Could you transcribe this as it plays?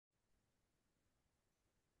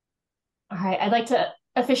right, I'd like to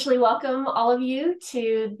officially welcome all of you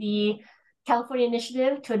to the California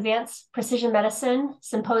Initiative to Advance Precision Medicine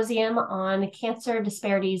Symposium on Cancer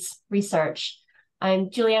Disparities Research. I'm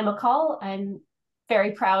Julianne McCall. I'm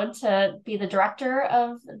very proud to be the director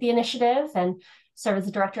of the initiative and serve as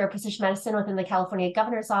the director of precision medicine within the California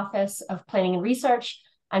Governor's Office of Planning and Research.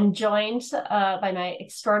 I'm joined by my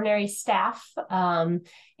extraordinary staff,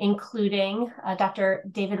 including Dr.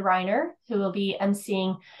 David Reiner, who will be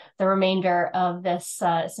emceeing the remainder of this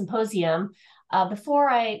symposium. Before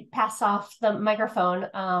I pass off the microphone,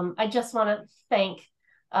 I just want to thank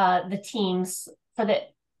the teams for the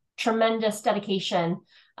tremendous dedication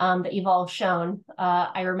that you've all shown.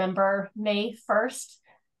 I remember May 1st,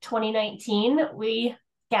 2019, we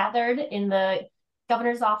gathered in the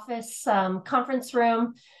Governor's Office conference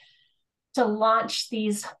room to launch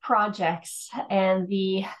these projects, and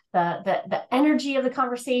the energy of the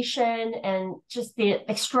conversation and just the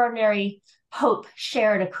extraordinary hope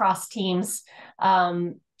shared across teams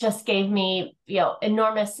just gave me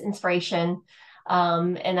enormous inspiration,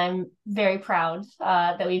 and I'm very proud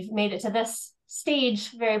that we've made it to this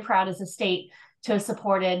stage, very proud as a state to have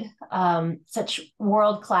supported such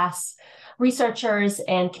world-class researchers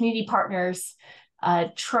and community partners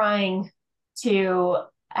trying to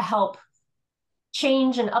help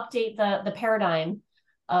change and update the paradigm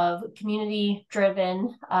of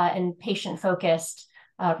community-driven and patient-focused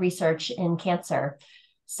research in cancer.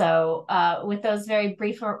 So with those very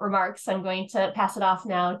brief remarks, I'm going to pass it off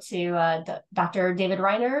now to Dr. David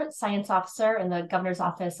Reiner, Science Officer in the Governor's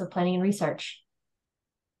Office of Planning and Research.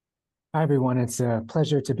 Hi, everyone. It's a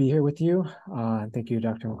pleasure to be here with you. Thank you,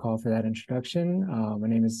 Dr. McCall, for that introduction. My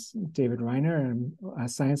name is David Reiner. I'm a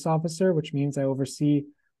science officer, which means I oversee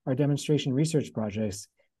our demonstration research projects,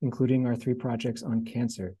 including our 3 projects on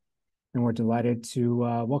cancer. And we're delighted to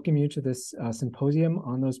welcome you to this symposium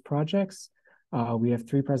on those projects. We have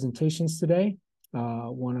 3 presentations today,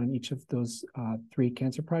 one on each of those 3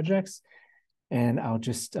 cancer projects. And I'll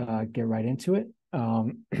just get right into it.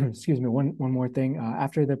 Excuse me, one more thing.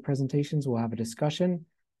 After the presentations, we'll have a discussion,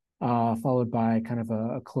 followed by kind of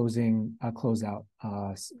a closeout,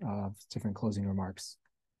 different closing remarks.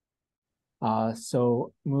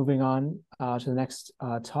 So moving on to the next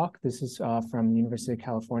talk. This is from the University of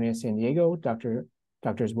California, San Diego,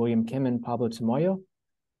 Doctors William Kim and Pablo Tamayo.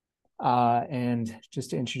 And just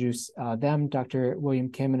to introduce them, Dr. William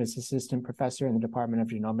Kim is assistant professor in the Department of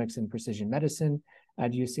Genomics and Precision Medicine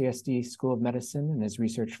at UCSD School of Medicine, and his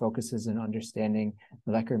research focuses on understanding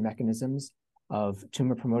molecular mechanisms of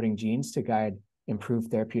tumor-promoting genes to guide improved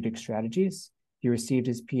therapeutic strategies. He received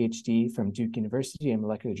his PhD from Duke University in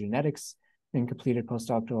molecular genetics and completed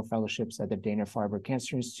postdoctoral fellowships at the Dana-Farber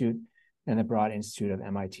Cancer Institute and the Broad Institute of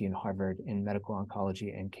MIT and Harvard in medical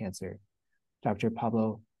oncology and cancer. Dr.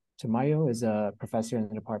 Pablo Tamayo is a professor in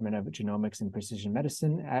the Department of Genomics and Precision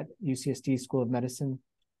Medicine at UCSD School of Medicine,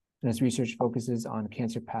 and his research focuses on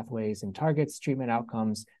cancer pathways and targets, treatment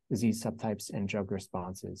outcomes, disease subtypes, and drug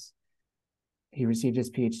responses. He received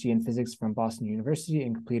his PhD in physics from Boston University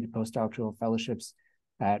and completed postdoctoral fellowships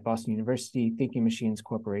at Boston University, Thinking Machines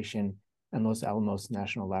Corporation, and Los Alamos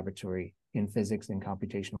National Laboratory in physics and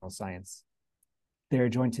computational science. They are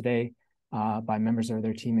joined today by members of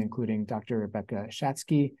their team, including Dr. Rebecca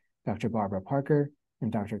Shatsky, Dr. Barbara Parker,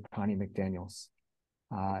 and Dr. Connie McDaniels.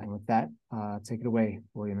 And with that, take it away,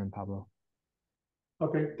 William and Pablo.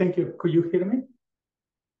 Okay, thank you. Could you hear me?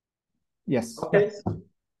 Yes. Okay.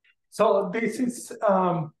 So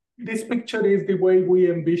this picture is the way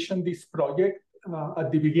we envisioned this project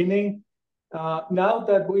at the beginning. Now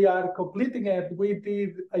that we are completing it, we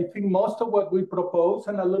did, I think, most of what we proposed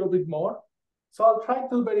and a little bit more. So I'll try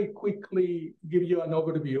to very quickly give you an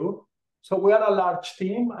overview. So we are a large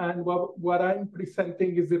team, and what I'm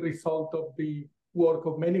presenting is the result of the work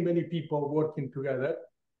of many, many people working together.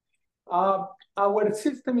 Our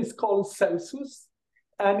system is called Celsus,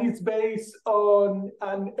 and it's based on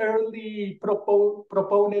an early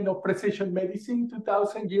proponent of precision medicine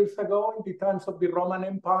 2,000 years ago in the times of the Roman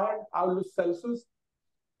Empire, Aulus Celsus,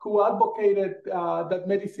 who advocated that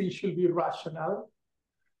medicine should be rational.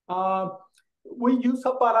 We use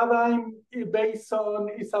a paradigm based on,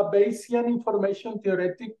 it's a Bayesian information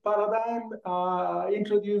theoretic paradigm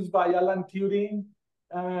introduced by Alan Turing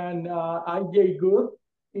and I.J. Good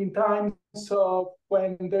in times of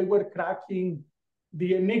when they were cracking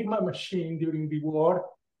the Enigma machine during the war.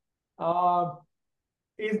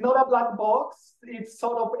 It's not a black box, it's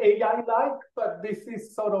sort of AI-like, but this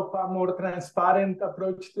is sort of a more transparent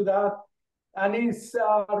approach to that. And it's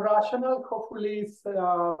rational, hopefully it's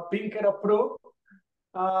Pinker approved.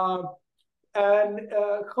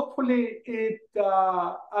 hopefully it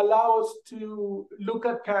allows to look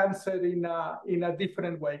at cancer in a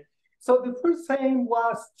different way. So the first aim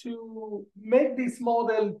was to make this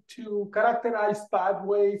model to characterize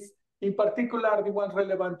pathways, in particular the ones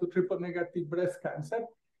relevant to triple-negative breast cancer.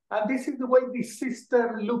 And this is the way the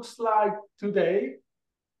system looks like today.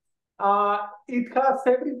 It has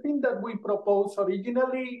everything that we proposed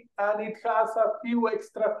originally, and it has a few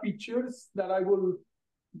extra features that I will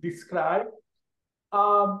describe.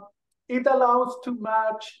 It allows to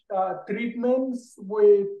match treatments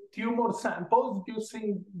with tumor samples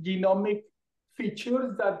using genomic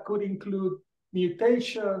features that could include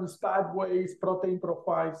mutations, pathways, protein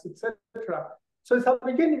profiles, etc. So it's a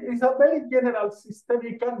very general system.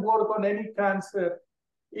 It can work on any cancer.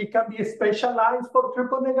 It can be specialized for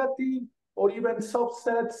triple negative or even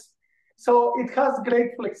subsets. So it has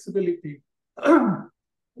great flexibility.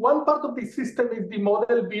 One part of the system is the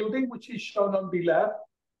model building, which is shown on the left.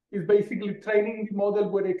 Is basically training the model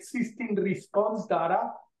with existing response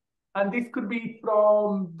data. And this could be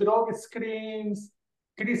from drug screens,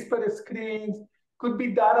 CRISPR screens, could be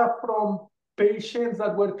data from patients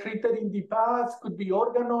that were treated in the past, could be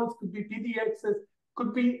organoids, could be PDXs,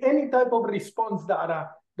 could be any type of response data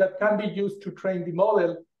that can be used to train the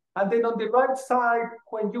model. And then on the right side,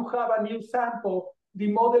 when you have a new sample,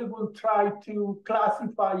 the model will try to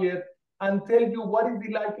classify it and tell you what is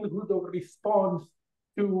the likelihood of response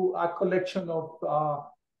to a collection of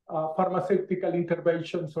pharmaceutical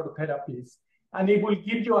interventions or therapies. And it will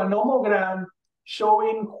give you a nomogram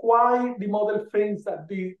showing why the model thinks that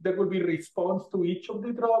there will be response to each of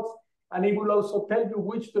the drugs. And it will also tell you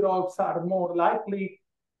which drugs are more likely,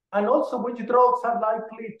 and also which drugs are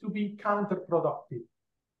likely to be counterproductive.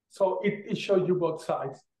 So it shows you both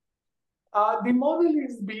sides. The model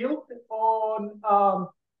is built on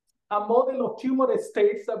a model of tumor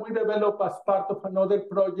states that we developed as part of another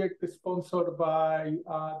project sponsored by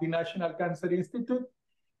the National Cancer Institute.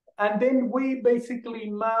 And then we basically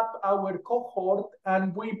map our cohort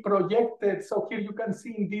and we projected. So here you can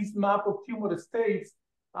see in this map of tumor states,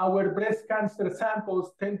 our breast cancer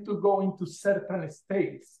samples tend to go into certain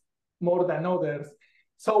states more than others.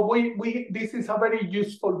 So this is a very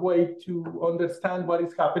useful way to understand what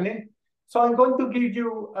is happening. So I'm going to give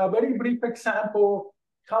you a very brief example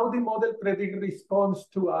how the model predicts response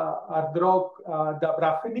to a drug,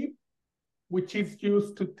 dabrafenib, which is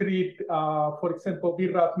used to treat, for example,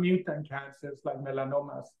 BRAF mutant cancers like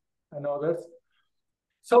melanomas and others.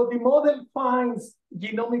 So the model finds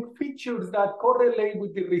genomic features that correlate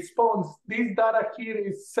with the response. This data here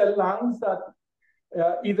is cell lines that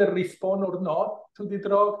either respond or not to the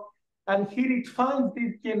drug. And here it finds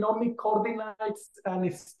these genomic coordinates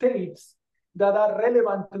and states that are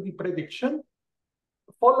relevant to the prediction.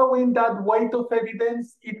 Following that weight of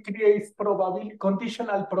evidence, it creates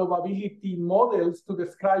conditional probability models to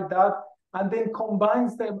describe that, and then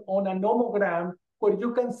combines them on a nomogram where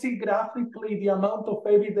you can see graphically the amount of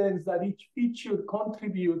evidence that each feature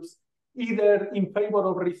contributes either in favor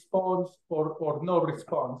of response or no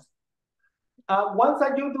response. Once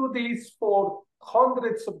that you do this for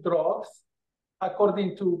hundreds of drugs,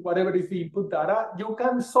 according to whatever is the input data, you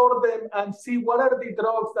can sort them and see what are the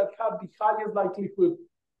drugs that have the highest likelihood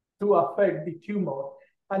to affect the tumor.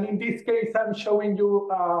 And in this case, I'm showing you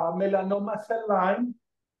a melanoma cell line,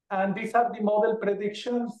 and these are the model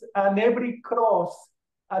predictions, and every cross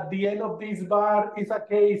at the end of this bar is a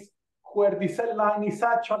case where the cell line is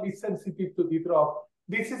actually sensitive to the drug.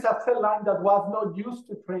 This is a cell line that was not used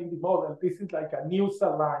to train the model. This is like a new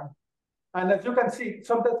cell line. And as you can see,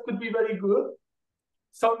 sometimes could be very good.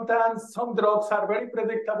 Sometimes some drugs are very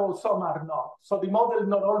predictable, some are not. So the model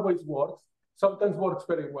not always works. Sometimes works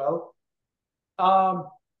very well.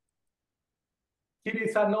 Here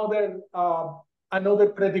is another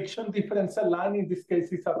prediction, different cell line. In this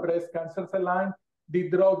case, it's a breast cancer cell line. The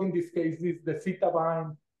drug in this case is the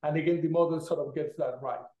zetabine. And again, the model sort of gets that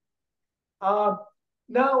right.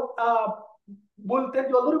 Now, we'll tell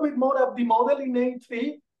you a little bit more of the model in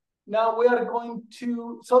A3. Now we are going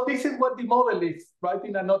to, so this is what the model is, right,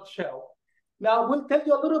 in a nutshell. Now we'll tell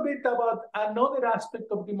you a little bit about another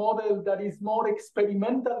aspect of the model that is more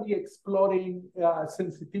experimentally exploring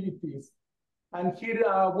sensitivities. And here,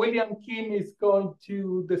 William Kim is going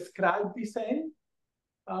to describe the same.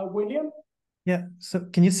 William? Yeah, so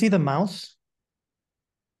can you see the mouse?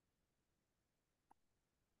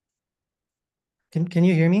 Can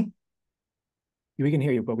you hear me? We can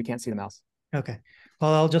hear you, but we can't see the mouse. Okay,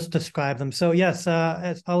 well, I'll just describe them. So yes,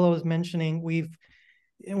 as Pablo was mentioning,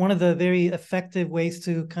 one of the very effective ways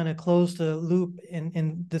to kind of close the loop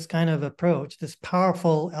in this kind of approach, this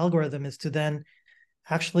powerful algorithm, is to then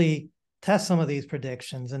actually test some of these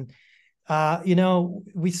predictions. And you know,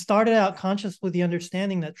 we started out conscious with the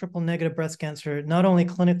understanding that triple negative breast cancer not only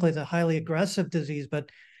clinically is a highly aggressive disease, but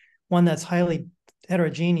one that's highly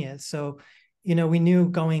heterogeneous. So, you know, we knew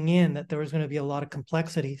going in that there was going to be a lot of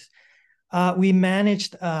complexities. We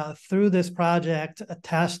managed through this project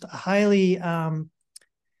test highly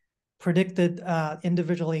predicted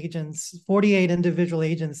individual agents, 48 individual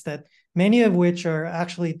agents, that many of which are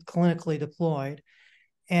actually clinically deployed.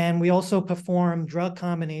 And we also performed drug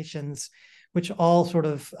combinations, which all sort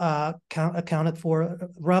of accounted for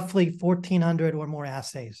roughly 1,400 or more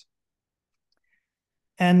assays.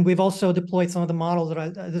 And we've also deployed some of the models that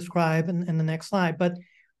I describe in the next slide. But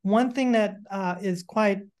one thing that is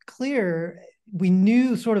quite clear, we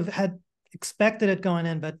knew, sort of had expected it going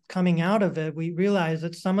in, but coming out of it, we realized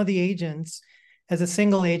that some of the agents, as a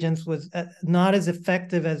single agents, was not as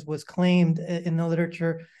effective as was claimed in the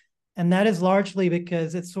literature. And that is largely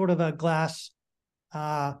because it's sort of a glass,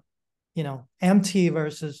 you know, empty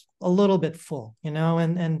versus a little bit full, you know,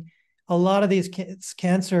 and a lot of these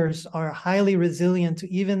cancers are highly resilient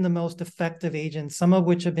to even the most effective agents, some of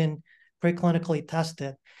which have been preclinically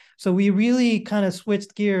tested. So we really kind of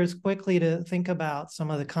switched gears quickly to think about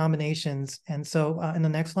some of the combinations. And so in the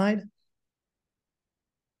next slide.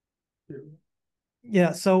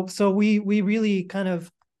 Yeah, so we really kind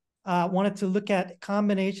of wanted to look at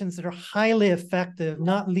combinations that are highly effective,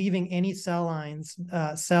 not leaving any cell lines,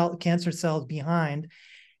 cancer cells behind,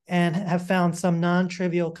 and have found some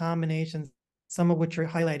non-trivial combinations, some of which are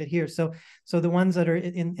highlighted here. So the ones that are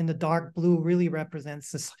in the dark blue really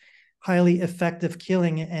represents this highly effective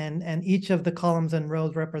killing, and each of the columns and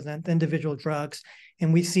rows represent individual drugs,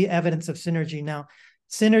 and we see evidence of synergy. Now,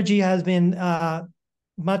 synergy has been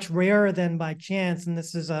much rarer than by chance, and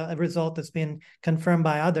this is a result that's been confirmed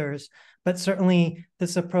by others. But certainly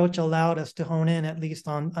this approach allowed us to hone in at least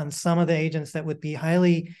on some of the agents that would be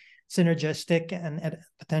highly synergistic and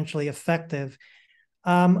potentially effective.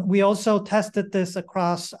 We also tested this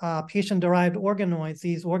across patient-derived organoids.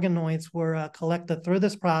 These organoids were collected through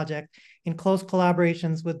this project in close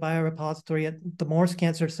collaborations with biorepository at the Morse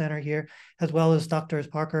Cancer Center here, as well as Drs.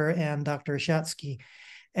 Parker and Dr. Shatsky.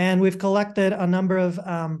 And we've collected a number of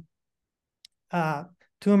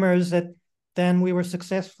tumors that then we were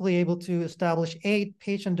successfully able to establish 8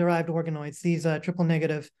 patient-derived organoids. These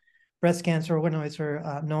triple-negative breast cancer organoids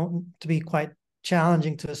are known to be quite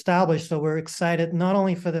challenging to establish. So we're excited not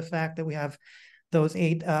only for the fact that we have those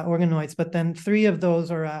 8 organoids, but then 3 of those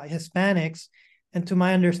are Hispanics. And to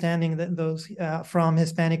my understanding, that those from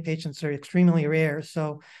Hispanic patients are extremely rare.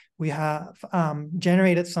 So we have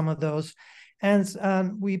generated some of those. And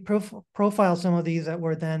we profile some of these that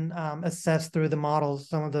were then assessed through the models,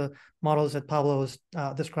 some of the models that Pablo was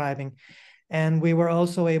describing. And we were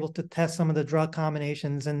also able to test some of the drug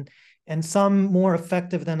combinations, and some more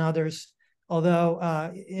effective than others.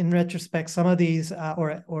 Although in retrospect, some of these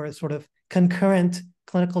or sort of concurrent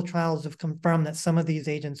clinical trials have confirmed that some of these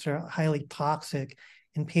agents are highly toxic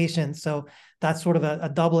in patients. So that's sort of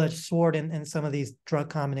a double-edged sword in some of these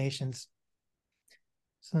drug combinations.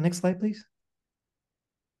 So next slide, please.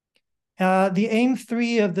 The aim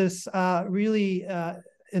 3 of this really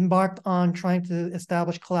embarked on trying to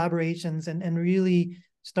establish collaborations and really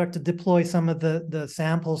start to deploy some of the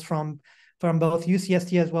samples from both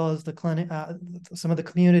UCSD as well as the clinic, some of the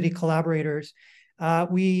community collaborators.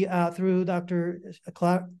 We, through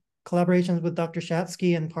collaborations with Dr.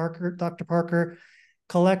 Shatsky and Dr. Parker,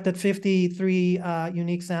 collected 53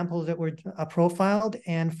 unique samples that were profiled,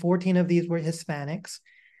 and 14 of these were Hispanics.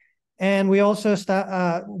 And we also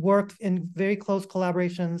worked in very close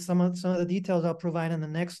collaboration. Some of the details I'll provide in the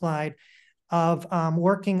next slide of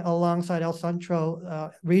working alongside El Centro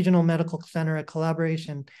Regional Medical Center, a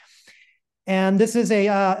collaboration. And this is a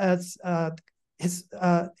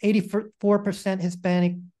 84%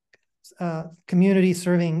 Hispanic community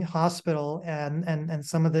serving hospital, and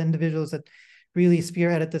some of the individuals that really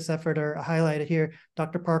spearheaded this effort are highlighted here.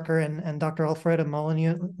 Dr. Parker and Dr. Alfredo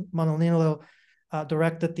Molinillo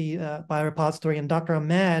directed the biorepository, and Dr.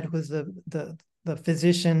 Ahmed, who's the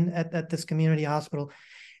physician at this community hospital.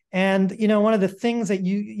 And, you know, one of the things that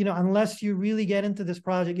you know, unless you really get into this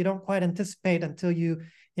project, you don't quite anticipate until you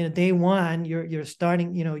know, day one, you're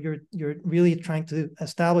starting, you know, you're really trying to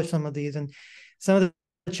establish some of these. And some of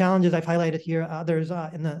the challenges I've highlighted here, others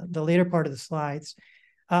in the later part of the slides.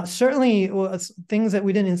 Certainly things that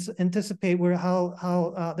we didn't anticipate were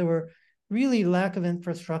how there were really lack of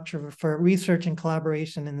infrastructure for research and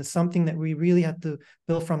collaboration, and it's something that we really had to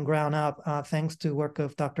build from ground up, thanks to work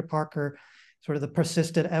of Dr. Parker, sort of the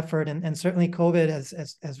persistent effort, and certainly COVID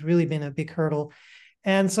has really been a big hurdle.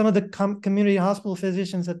 And some of the community hospital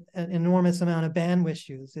physicians had an enormous amount of bandwidth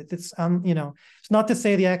issues. It's not to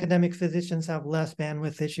say the academic physicians have less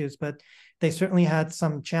bandwidth issues, but they certainly had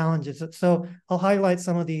some challenges. So I'll highlight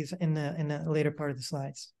some of these in the later part of the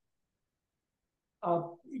slides.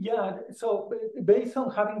 Yeah, so based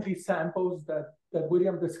on having these samples that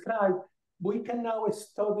William described, we can now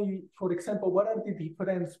study, for example, what are the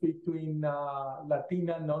difference between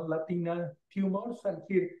Latina and non-Latina tumors. And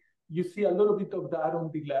here you see a little bit of that on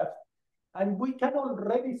the left. And we can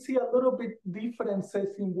already see a little bit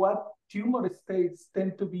differences in what tumor states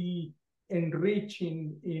tend to be enriched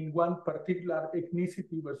in one particular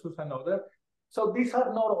ethnicity versus another. So these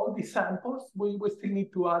are not all the samples. We still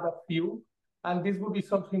need to add a few. And this will be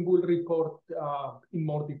something we'll report in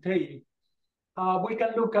more detail. We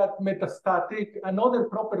can look at metastatic, another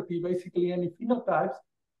property, basically any phenotypes.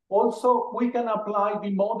 Also, we can apply the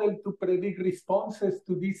model to predict responses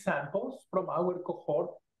to these samples from our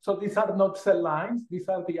cohort. So these are not cell lines. These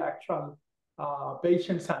are the actual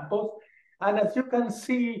patient samples. And as you can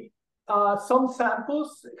see, some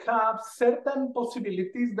samples have certain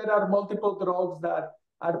possibilities. There are multiple drugs that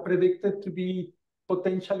are predicted to be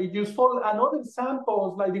potentially useful. And other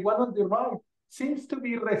samples, like the one on the right, seems to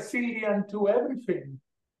be resilient to everything.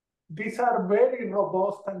 These are very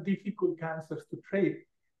robust and difficult cancers to treat.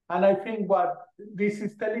 And I think what this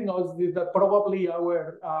is telling us is that probably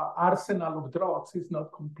our arsenal of drugs is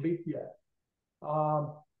not complete yet.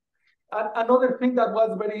 Another thing that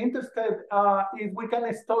was very interesting is we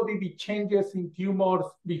can study the changes in tumors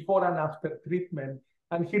before and after treatment.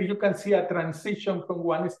 And here you can see a transition from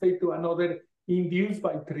one state to another induced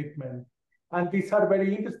by treatment. And these are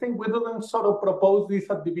very interesting. We didn't sort of propose this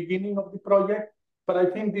at the beginning of the project, but I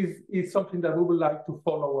think this is something that we would like to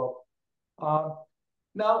follow up.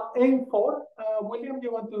 Now, AIM-4, William,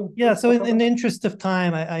 you want to? Yeah, so in the interest of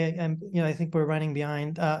time, I think we're running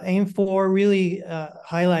behind. AIM-4 really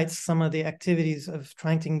highlights some of the activities of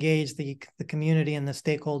trying to engage the community and the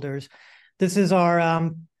stakeholders. This is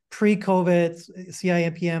our pre-COVID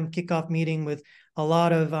CIAPM kickoff meeting with a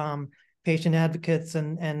lot of patient advocates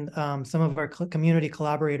and some of our community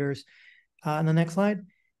collaborators. On the next slide.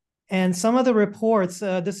 And some of the reports,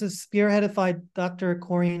 this is spearheaded by Dr.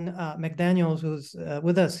 Corinne McDaniels, who's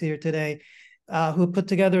with us here today, who put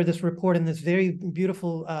together this report in this very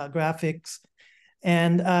beautiful graphics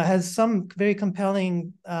and has some very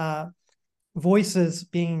compelling voices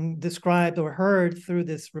being described or heard through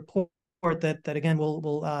this report that again,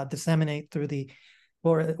 we'll disseminate through the,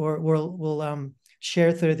 or we'll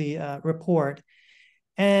share through the report.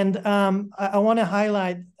 And I want to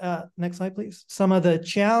highlight, next slide, please, some of the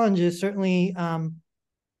challenges. Certainly, I'm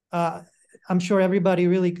sure everybody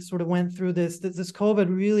really sort of went through this. This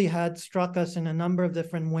COVID really had struck us in a number of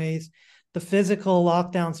different ways. The physical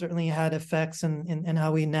lockdown certainly had effects in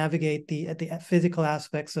how we navigate the physical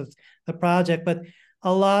aspects of the project, but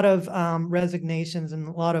a lot of resignations and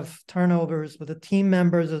a lot of turnovers with the team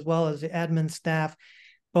members as well as the admin staff,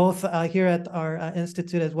 both here at our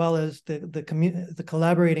institute as well as the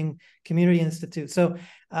collaborating community institute. So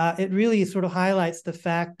it really sort of highlights the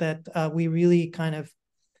fact that we really kind of,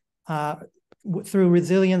 through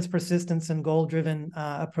resilience, persistence, and goal-driven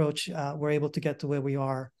approach, we're able to get to where we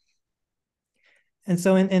are. And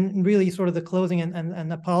so in really sort of the closing,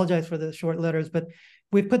 and apologize for the short letters, but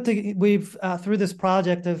we've through this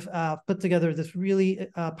project have put together this really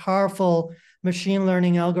powerful machine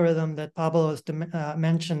learning algorithm that Pablo has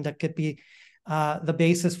mentioned that could be the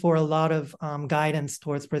basis for a lot of guidance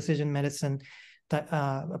towards precision medicine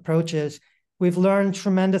approaches. We've learned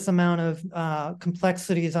tremendous amount of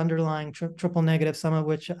complexities underlying triple negative, some of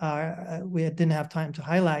which we didn't have time to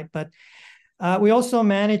highlight, but we also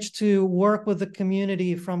managed to work with the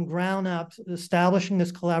community from ground up, establishing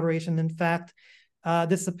this collaboration. In fact,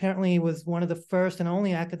 this apparently was one of the first and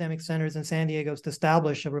only academic centers in San Diego to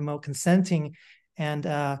establish a remote consenting and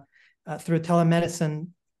through telemedicine,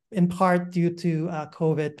 in part due to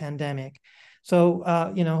COVID pandemic. So,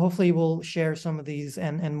 hopefully we'll share some of these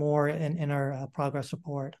and more in our progress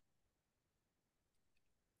report.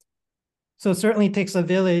 So it certainly takes a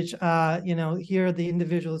village. Here are the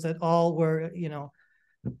individuals that all were,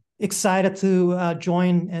 excited to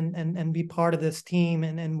join and be part of this team.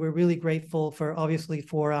 And we're really grateful for, obviously,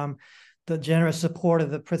 for the generous support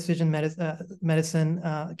of the Precision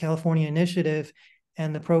Medicine California Initiative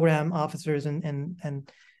and the program officers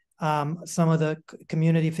and some of the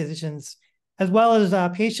community physicians, as well as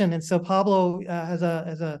patient. And so Pablo has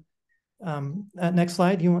a next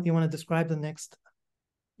slide. You want to describe the next?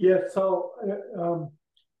 Yeah, so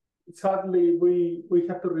sadly, we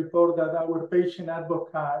have to report that our patient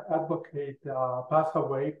advocate passed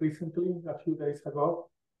away recently, a few days ago.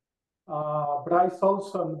 Bryce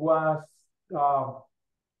Olson was,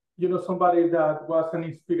 somebody that was an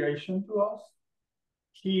inspiration to us.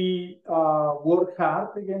 He worked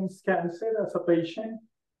hard against cancer as a patient,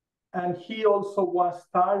 and he also was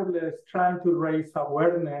tireless trying to raise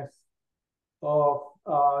awareness of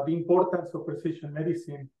the importance of precision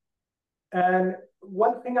medicine. And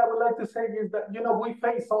one thing I would like to say is that, we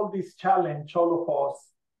face all this challenge, all of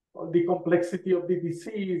us, the complexity of the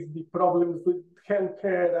disease, the problems with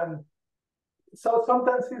healthcare. And so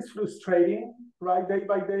sometimes it's frustrating, right, day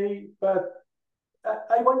by day. But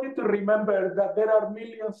I want you to remember that there are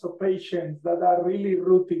millions of patients that are really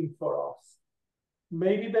rooting for us.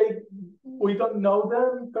 Maybe we don't know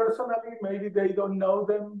them personally, maybe they don't know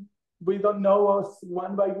them. We don't know us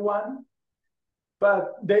one by one,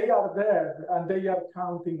 but they are there and they are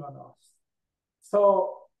counting on us.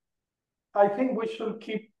 So I think we should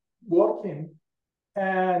keep working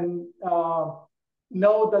and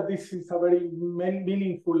know that this is a very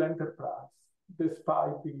meaningful enterprise,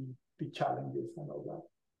 despite the challenges and all that.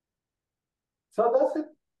 So that's it.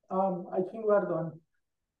 I think we're done.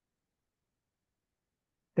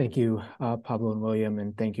 Thank you, Pablo and William,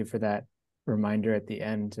 and thank you for that reminder at the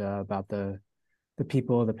end about the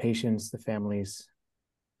people, the patients, the families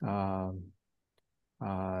that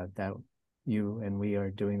you and we are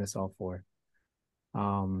doing this all for.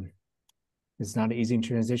 It's not an easy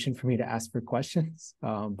transition for me to ask for questions,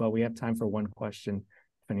 but we have time for one question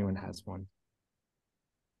if anyone has one.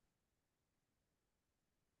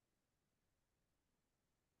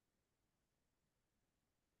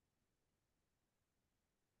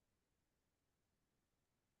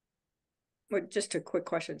 Well, just a quick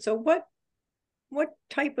question. So what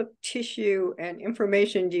type of tissue and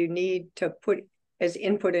information do you need to put as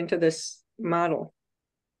input into this model?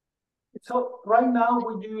 So right now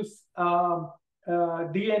we use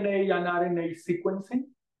DNA and RNA sequencing.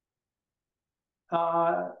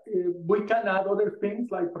 We can add other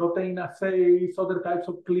things like protein assays, other types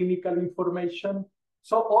of clinical information.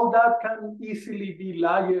 So all that can easily be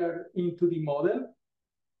layered into the model.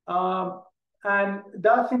 And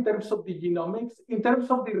that's in terms of the genomics. In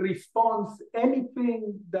terms of the response,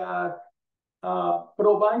 anything that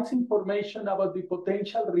provides information about the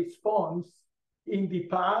potential response in the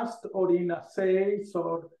past or in assays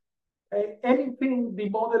or anything, the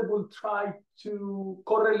model will try to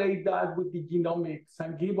correlate that with the genomics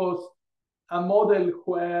and give us a model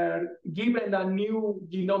where, given a new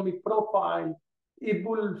genomic profile, it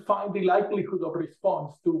will find the likelihood of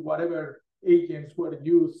response to whatever agents were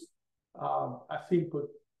used as input.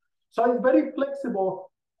 So it's very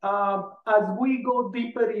flexible. As we go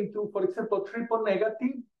deeper into, for example, triple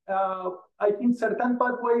negative, I think certain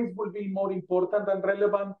pathways will be more important and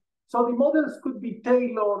relevant. So the models could be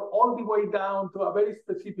tailored all the way down to a very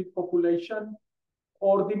specific population,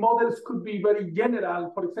 or the models could be very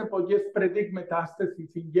general. For example, just predict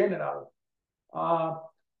metastasis in general.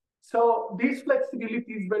 So this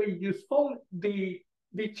flexibility is very useful. The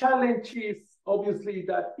challenge is obviously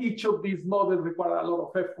that each of these models require a lot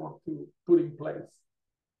of effort to put in place.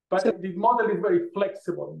 But so, the model is very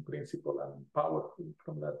flexible in principle and powerful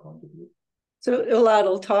from that point of view. So a lot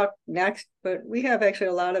will talk next, but we have actually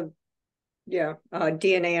a lot of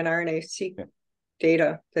DNA and RNA-seq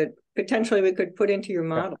data that potentially we could put into your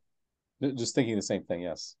model. Yeah. Just thinking the same thing,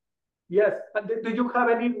 yes. Yes. And do you have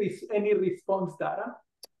any response data?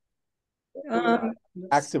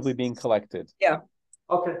 Actively being collected. Yeah.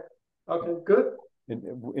 Okay. Okay, good.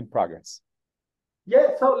 In progress.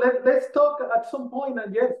 Yeah, so let's talk at some point,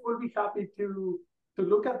 and yes, we'll be happy to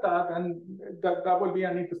look at that, and that will be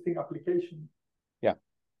an interesting application. Yeah,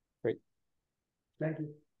 great. Thank you.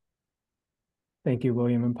 Thank you,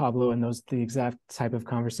 William and Pablo, and those are the exact type of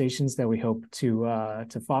conversations that we hope to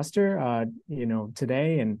foster,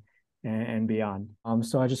 today and beyond.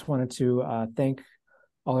 So I just wanted to thank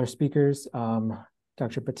all our speakers,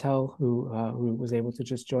 Dr. Patel, who was able to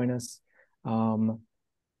just join us,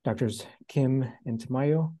 Drs. Kim and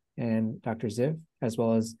Tamayo, and Dr. Ziv, as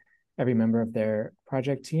well as every member of their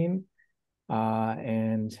project team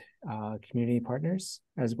and community partners,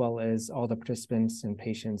 as well as all the participants and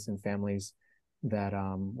patients and families that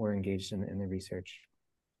were engaged in the research.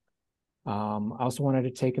 I also wanted to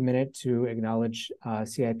take a minute to acknowledge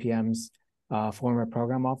CIAPM's former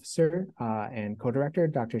program officer and co-director,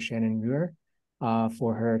 Dr. Shannon Muir,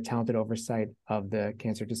 for her talented oversight of the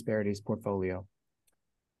Cancer Disparities portfolio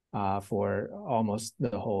for almost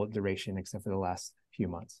the whole duration, except for the last few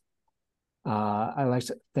months. I'd like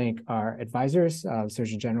to thank our advisors,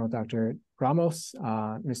 Surgeon General Dr. Ramos,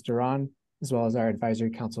 Mr. Ron, as well as our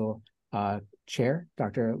Advisory Council Chair,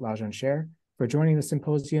 Dr. Laojian Sher, for joining the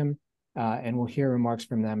symposium, and we'll hear remarks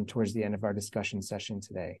from them towards the end of our discussion session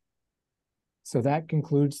today. So that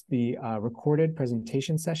concludes the recorded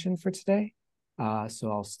presentation session for today.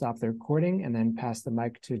 So I'll stop the recording and then pass the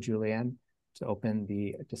mic to Julianne to open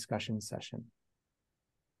the discussion session.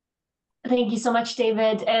 Thank you so much,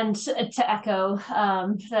 David. And to echo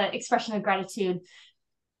the expression of gratitude,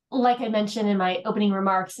 like I mentioned in my opening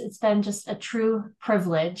remarks, it's been just a true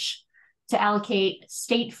privilege to allocate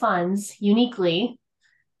state funds uniquely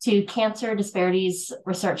to cancer disparities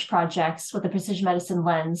research projects with a precision medicine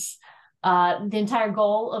lens. The entire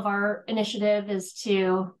goal of our initiative is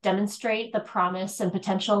to demonstrate the promise and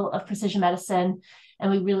potential of precision medicine,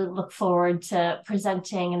 and we really look forward to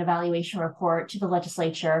presenting an evaluation report to the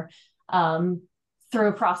legislature through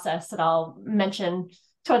a process that I'll mention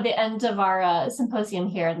toward the end of our symposium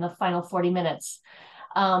here in the final 40 minutes.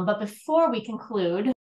 But before we conclude,